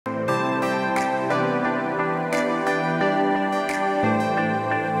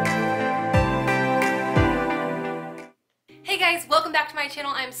guys, welcome back to my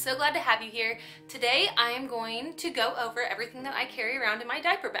channel. I'm so glad to have you here. Today I am going to go over everything that I carry around in my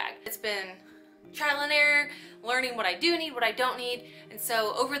diaper bag. It's been trial and error, learning what I do need, what I don't need, and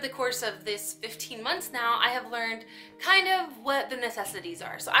so over the course of this 15 months now, I have learned kind of what the necessities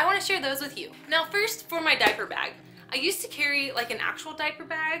are. So I want to share those with you. Now first, for my diaper bag. I used to carry like an actual diaper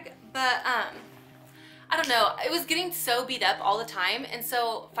bag, but I don't know, it was getting so beat up all the time, and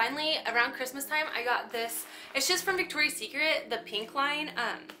so finally around Christmas time I got this. It's just from Victoria's Secret, the pink line.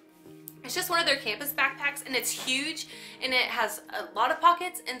 It's just one of their campus backpacks, and it's huge and it has a lot of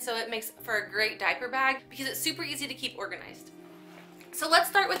pockets, and so it makes for a great diaper bag because it's super easy to keep organized. So let's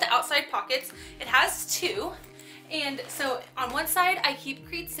start with the outside pockets. It has two. And so on one side, I keep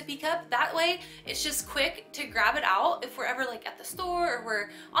Creed's sippy cup. That way, it's just quick to grab it out. If we're ever like at the store or we're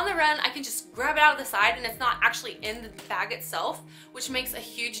on the run, I can just grab it out of the side and it's not actually in the bag itself, which makes a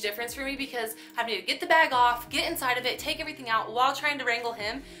huge difference for me because having to get the bag off, get inside of it, take everything out while trying to wrangle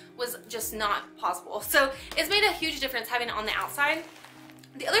him was just not possible. So it's made a huge difference having it on the outside.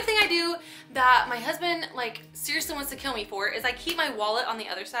 The other thing I do that my husband like seriously wants to kill me for is I keep my wallet on the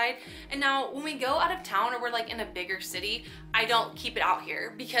other side. And now when we go out of town or we're like in a bigger city, I don't keep it out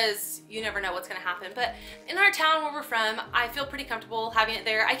here because you never know what's gonna happen. But in our town where we're from, I feel pretty comfortable having it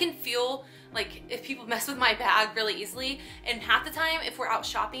there. I can feel like if people mess with my bag really easily, and half the time if we're out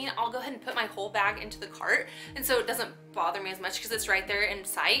shopping, I'll go ahead and put my whole bag into the cart, and so it doesn't bother me as much because it's right there in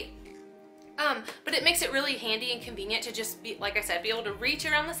sight. But it makes it really handy and convenient to just be, like I said, be able to reach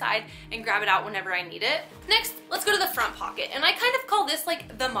around the side and grab it out whenever I need it. Next, let's go to the front pocket. And I kind of call this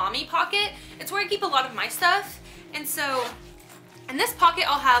like the mommy pocket. It's where I keep a lot of my stuff. And so in this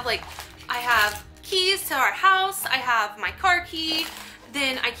pocket, I'll have like, I have keys to our house. I have my car key.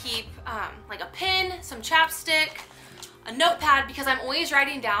 Then I keep like a pen, some chapstick, a notepad, because I'm always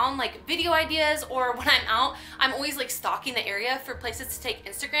writing down like video ideas, or when I'm out, I'm always like stalking the area for places to take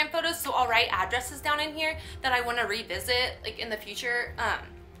Instagram photos, so I'll write addresses down in here that I want to revisit like in the future.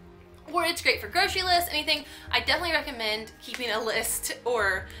 Or it's great for grocery lists, anything. I definitely recommend keeping a list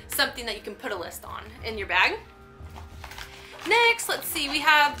or something that you can put a list on in your bag. Next, let's see, we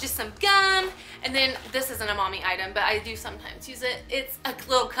have just some gum, and then this isn't a mommy item, but I do sometimes use it. It's a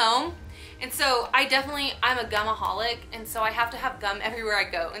little comb. And so I'm a gumaholic, and so I have to have gum everywhere I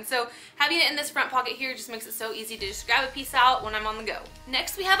go. And so having it in this front pocket here just makes it so easy to just grab a piece out when I'm on the go.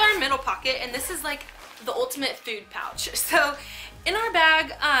 Next, we have our middle pocket, and this is like the ultimate food pouch. So in our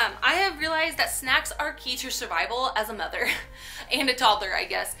bag, I have realized that snacks are key to survival as a mother and a toddler, I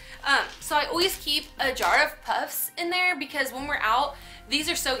guess. So I always keep a jar of Puffs in there because when we're out, these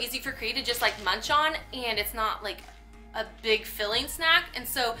are so easy for Creed to just like munch on, and it's not like a big filling snack. And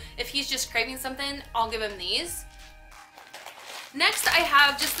so if he's just craving something, I'll give him these. Next, I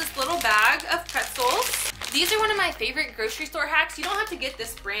have just this little bag of pretzels. These are one of my favorite grocery store hacks. You don't have to get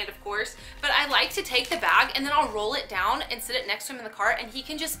this brand, of course, but I like to take the bag and then I'll roll it down and sit it next to him in the cart, and he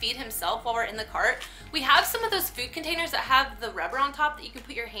can just feed himself while we're in the cart. We have some of those food containers that have the rubber on top that you can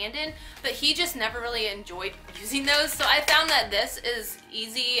put your hand in, but he just never really enjoyed using those. So I found that this is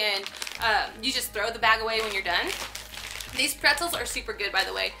easy, and you just throw the bag away when you're done. These pretzels are super good, by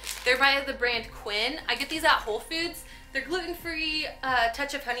the way. They're by the brand Quinn. I get these at Whole Foods. They're gluten-free,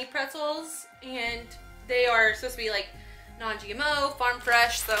 touch of honey pretzels, and they are supposed to be like non-GMO, farm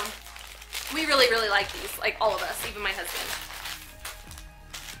fresh, so we really, really like these, like all of us, even my husband.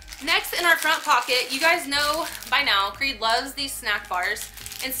 Next, in our front pocket, you guys know by now, Creed loves these snack bars,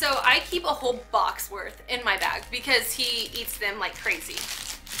 and so I keep a whole box worth in my bag because he eats them like crazy.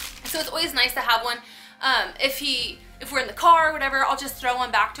 So it's always nice to have one. If we're in the car or whatever, I'll just throw one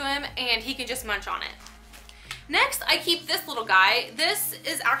back to him and he can just munch on it. Next, I keep this little guy. This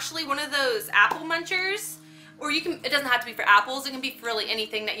is actually one of those apple munchers, or it doesn't have to be for apples, it can be for really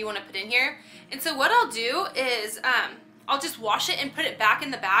anything that you want to put in here. And so what I'll do is I'll just wash it and put it back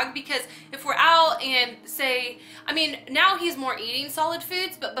in the bag, because if we're out and now he's more eating solid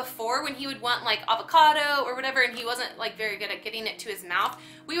foods, but before, when he would want like avocado or whatever and he wasn't like very good at getting it to his mouth,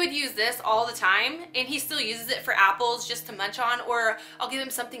 we would use this all the time, and he still uses it for apples just to munch on, or I'll give him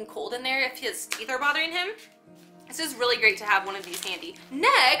something cold in there if his teeth are bothering him. This is really great to have one of these handy.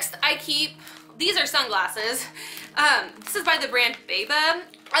 Next, these are sunglasses. This is by the brand Beba.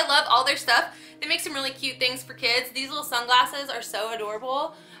 I love all their stuff. They make some really cute things for kids. These little sunglasses are so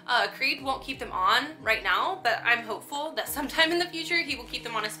adorable. Creed won't keep them on right now, but I'm hopeful that sometime in the future he will keep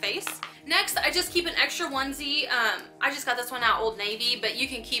them on his face. Next, I just keep an extra onesie. I just got this one at Old Navy, but you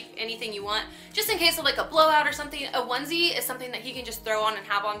can keep anything you want. Just in case of like a blowout or something, a onesie is something that he can just throw on and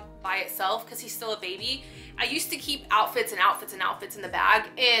have on by itself because he's still a baby. I used to keep outfits and outfits and outfits in the bag,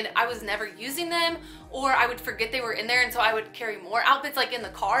 and I was never using them, or I would forget they were in there, and so I would carry more outfits like in the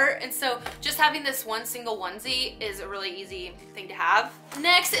car. And so just having this one single onesie is a really easy thing to have.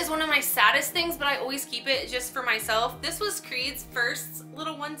 Next is one of my saddest things, but I always keep it just for myself. This was Creed's first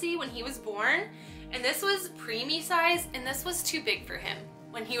little onesie when he was born, and this was preemie size, and this was too big for him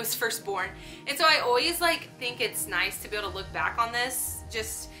when he was first born. And so I always like think it's nice to be able to look back on this,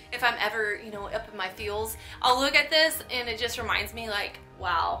 just if I'm ever, you know, up in my feels, I'll look at this and it just reminds me like,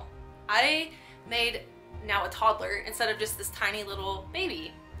 wow, I made now a toddler instead of just this tiny little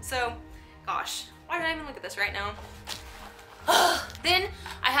baby. So gosh, why did I even look at this right now? Then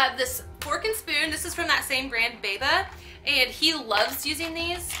I have this fork and spoon. This is from that same brand, Beba, and he loves using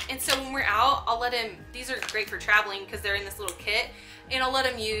these. And so when we're out, I'll let him, these are great for traveling because they're in this little kit, and I'll let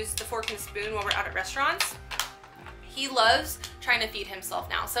him use the fork and spoon while we're out at restaurants. He loves trying to feed himself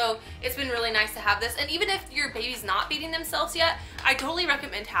now, so it's been really nice to have this. And even if your baby's not feeding themselves yet, I totally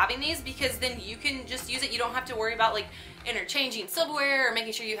recommend having these because then you can just use it. You don't have to worry about like interchanging silverware or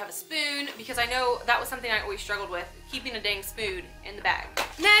making sure you have a spoon, because I know that was something I always struggled with, keeping a dang spoon in the bag.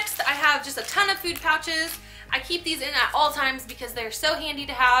 Next, I have just a ton of food pouches. I keep these in at all times because they're so handy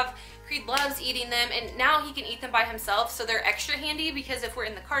to have. Creed loves eating them, and now he can eat them by himself, so they're extra handy because if we're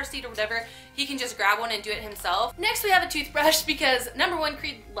in the car seat or whatever, he can just grab one and do it himself. Next, we have a toothbrush because number one,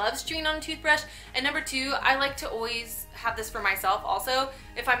 Creed loves chewing on a toothbrush, and number two, I like to always have this for myself also.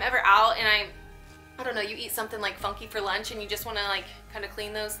 If I'm ever out and I don't know, you eat something like funky for lunch and you just want to like kind of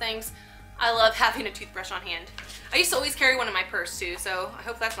clean those things, I love having a toothbrush on hand. I used to always carry one in my purse too, so I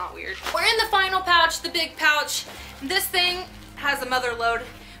hope that's not weird. We're in the final pouch, the big pouch. This thing has a mother load.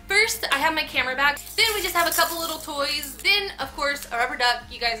 First, I have my camera bag. Then we just have a couple little toys. Then, of course, a rubber duck.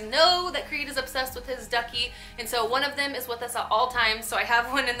 You guys know that Creed is obsessed with his ducky, and so one of them is with us at all times, so I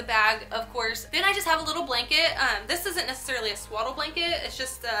have one in the bag, of course. Then I just have a little blanket. This isn't necessarily a swaddle blanket. It's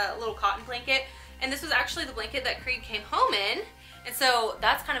just a little cotton blanket, and this was actually the blanket that Creed came home in. And so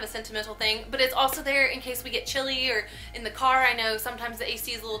that's kind of a sentimental thing, but it's also there in case we get chilly or in the car. I know sometimes the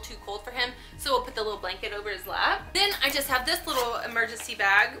AC is a little too cold for him, so we'll put the little blanket over his lap. Then I just have this little emergency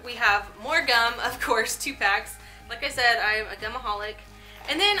bag. We have more gum, of course, 2 packs. Like I said, I'm a gumaholic.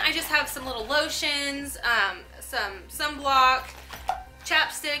 And then I just have some little lotions, some sunblock,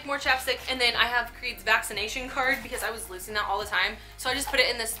 chapstick, more chapstick, and then I have Creed's vaccination card because I was losing that all the time. So I just put it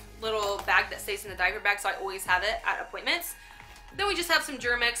in this little bag that stays in the diaper bag, so I always have it at appointments. Then we just have some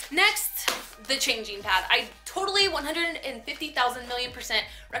Germ-X. Next, the changing pad. I totally 150,000 million%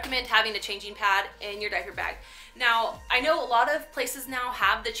 recommend having a changing pad in your diaper bag. Now, I know a lot of places now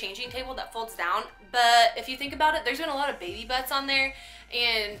have the changing table that folds down, but if you think about it, there's been a lot of baby butts on there,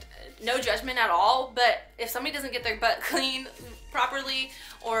 and no judgment at all, but if somebody doesn't get their butt clean properly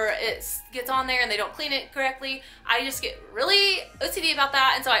or it gets on there and they don't clean it correctly, I just get really OCD about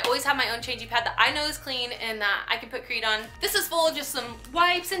that, and so I always have my own changing pad that I know is clean and that I can put Creed on. This is full of just some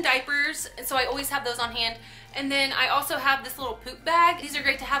wipes and diapers, and so I always have those on hand. And then I also have this little poop bag. These are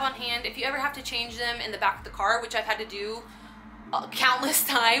great to have on hand if you ever have to change them in the back of the car, which I've had to do countless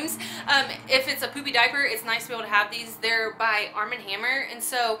times. If it's a poopy diaper, it's nice to be able to have these. They're by Arm & Hammer, and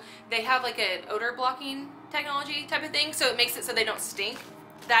so they have like an odor blocking technology type of thing, so it makes it so they don't stink.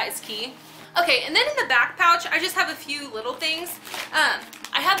 That is key. Okay, and then in the back pouch, I just have a few little things.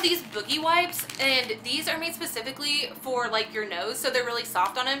 I have these boogie wipes, and these are made specifically for like your nose, so they're really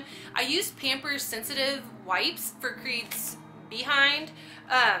soft on him. I use Pampers Sensitive wipes for Creed's behind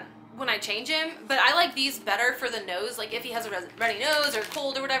when I change him, but I like these better for the nose, like if he has a runny nose or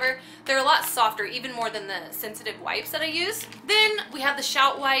cold or whatever. They're a lot softer, even more than the sensitive wipes that I use. Then we have the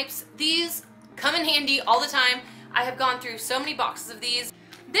Shout wipes. These come in handy all the time. I have gone through so many boxes of these.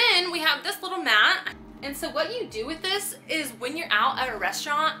 Then we have this little mat, and so what you do with this is when you're out at a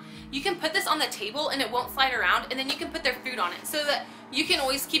restaurant, you can put this on the table and it won't slide around, and then you can put their food on it so that you can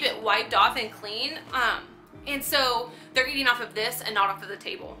always keep it wiped off and clean. And so they're eating off of this and not off of the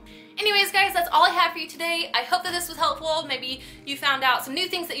table. Anyways, guys, that's all I have for you today. I hope that this was helpful. Maybe you found out some new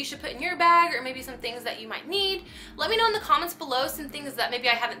things that you should put in your bag, or maybe some things that you might need. Let me know in the comments below some things that maybe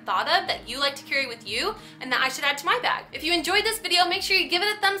I haven't thought of that you like to carry with you and that I should add to my bag. If you enjoyed this video, make sure you give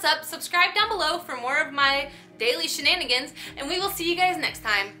it a thumbs up, subscribe down below for more of my daily shenanigans, and we will see you guys next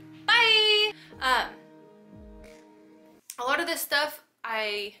time. Bye! A lot of this stuff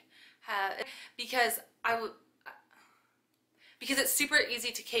I have because because it's super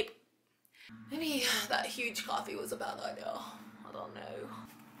easy to keep. Maybe that huge coffee was a bad idea. I don't know.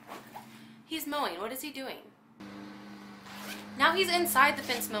 He's mowing. What is he doing? Now he's inside the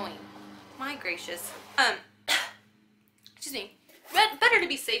fence mowing. My gracious. Excuse me. Better to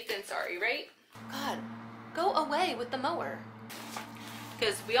be safe than sorry, right? God, go away with the mower.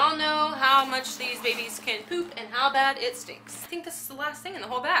 Because we all know how much these babies can poop and how bad it stinks. I think this is the last thing in the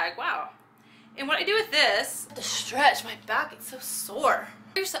whole bag. Wow. And what I do with this, the stretch, my back is so sore.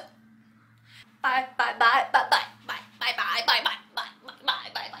 Bye, bye, bye, bye, bye, bye, bye, bye, bye, bye, bye, bye,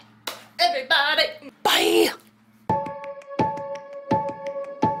 bye, bye, bye. Everybody.